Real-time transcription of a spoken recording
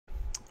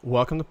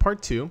Welcome to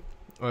part 2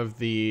 of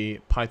the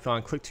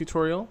Python click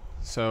tutorial.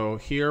 So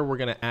here we're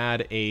going to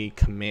add a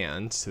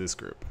command to this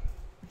group.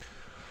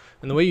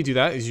 And the way you do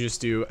that is you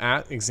just do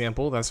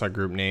 @example, that's our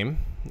group name,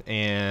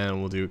 and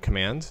we'll do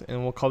command,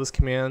 and we'll call this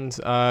command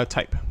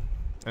type.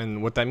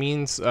 And what that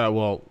means,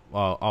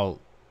 I'll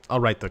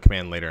write the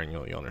command later and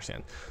you'll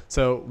understand.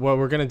 So what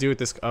we're going to do with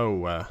this,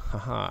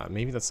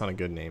 maybe that's not a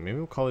good name. Maybe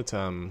we'll call it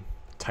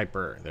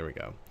typer. There we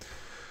go.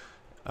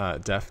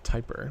 Def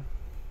typer.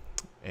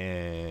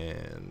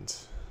 And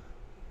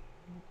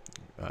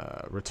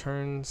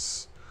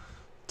returns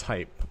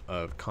type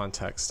of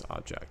context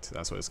object.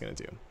 That's what it's going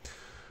to do.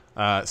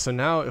 So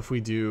now if we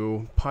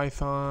do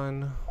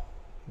Python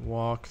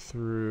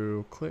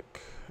walkthrough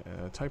click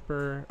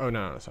typer,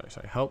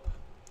 sorry, help,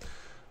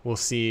 we'll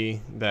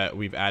see that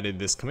we've added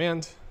this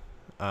command,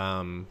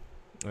 and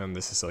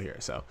this is still here.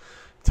 So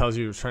it tells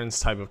you returns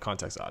type of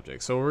context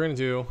object. So what we're going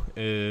to do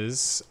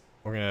is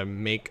we're going to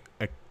make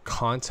a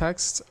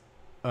context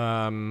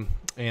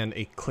and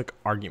a click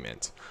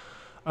argument.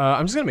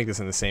 I'm just gonna make this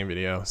in the same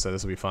video, so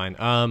this will be fine.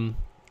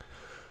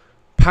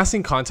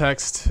 Passing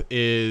context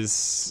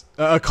is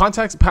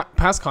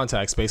pass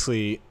context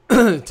basically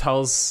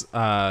tells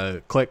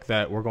click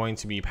that we're going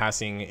to be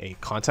passing a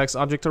context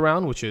object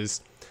around, which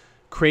is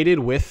created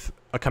with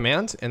a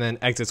command and then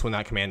exits when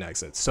that command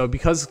exits. So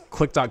because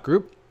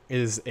click.group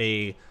is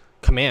a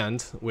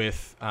command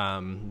with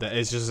that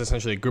is just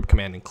essentially a group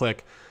command in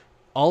click,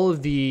 all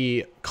of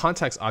the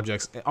context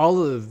objects,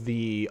 all of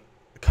the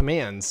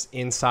commands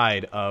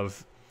inside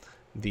of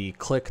the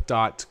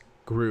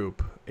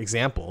click.group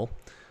example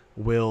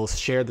will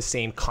share the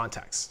same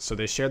context. So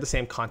they share the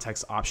same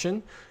context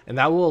option, and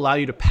that will allow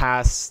you to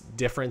pass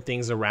different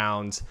things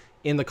around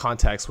in the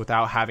context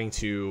without having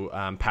to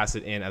pass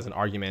it in as an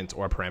argument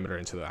or a parameter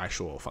into the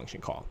actual function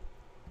call.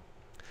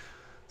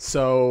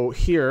 So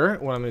here,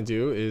 what I'm going to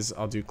do is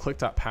I'll do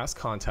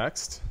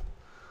click.passContext,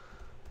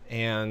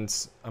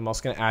 and I'm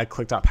also going to add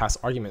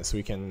click.passArgument so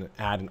we can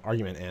add an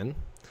argument in.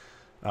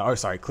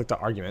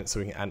 Click.argument so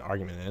we can add an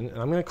argument in. And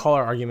I'm going to call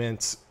our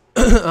argument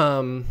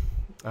JSON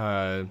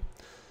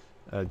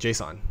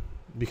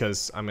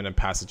because I'm going to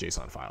pass a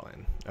JSON file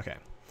in. Okay.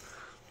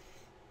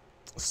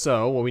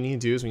 So what we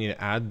need to do is we need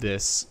to add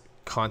this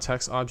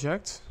context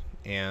object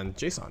and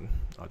JSON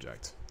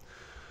object.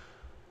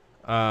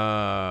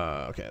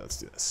 Okay, let's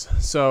do this.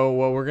 So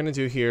what we're going to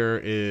do here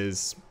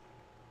is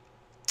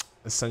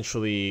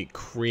essentially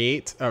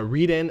read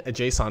in a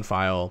JSON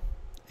file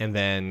and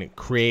then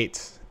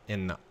create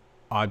an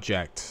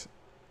object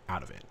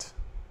out of it.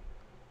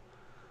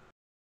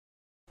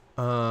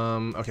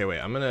 Okay, wait,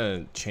 I'm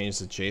gonna change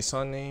the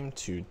JSON name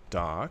to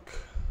doc,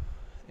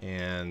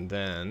 and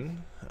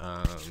then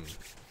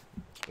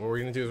what we're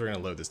gonna do is we're gonna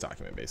load this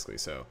document basically.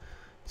 So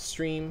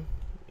stream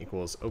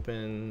equals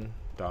open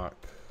doc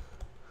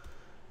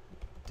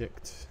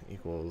dict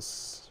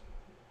equals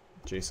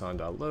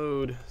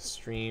JSON.load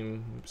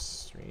stream,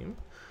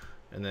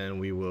 and then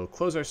we will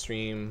close our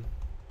stream,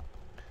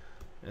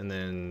 and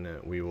then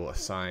we will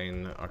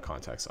assign our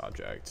context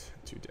object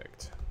to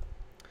dict.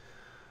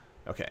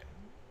 Okay.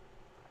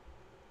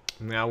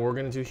 Now what we're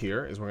going to do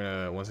here is we're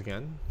going to, once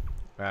again,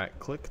 at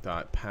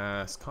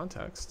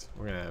click.passContext,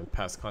 we're going to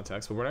pass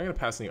context, but we're not going to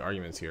pass any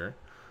arguments here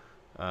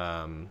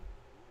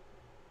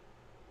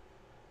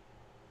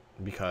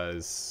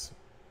because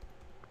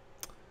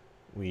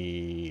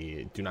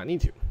we do not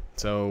need to.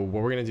 So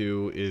what we're going to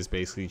do is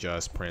basically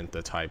just print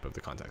the type of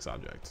the context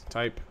object,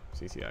 type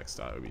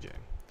ctx.obj.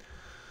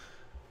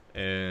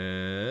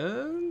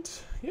 And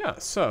yeah,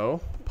 so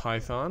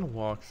Python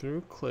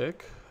walkthrough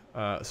click.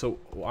 So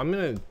I'm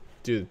going to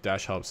do the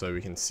dash help so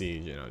we can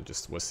see,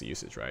 just what's the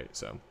usage, right?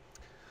 So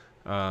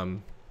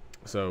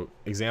so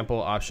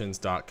example options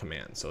dot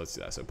command. So let's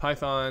do that. So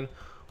Python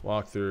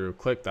walkthrough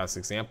click, that's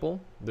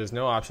example. There's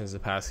no options to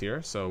pass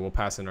here, so we'll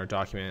pass in our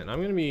document. And I'm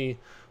going to be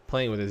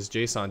playing with this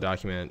JSON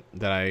document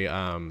that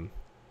I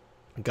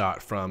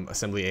got from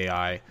Assembly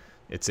AI.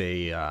 It's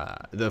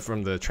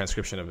from the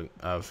transcription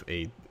of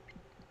a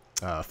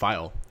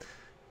file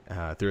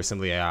through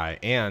Assembly AI,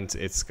 and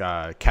it's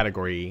got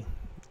category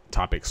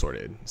topic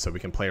sorted, so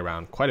we can play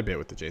around quite a bit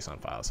with the JSON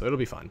file, so it'll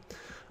be fun.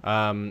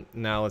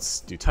 Now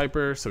let's do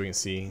typer so we can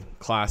see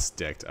class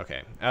dict.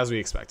 Okay, as we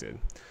expected.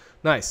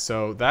 Nice.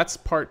 So that's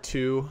part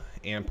 2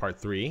 and part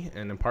 3,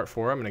 and in part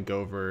 4 I'm going to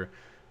go over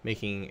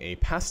making a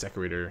pass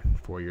decorator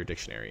for your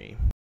dictionary.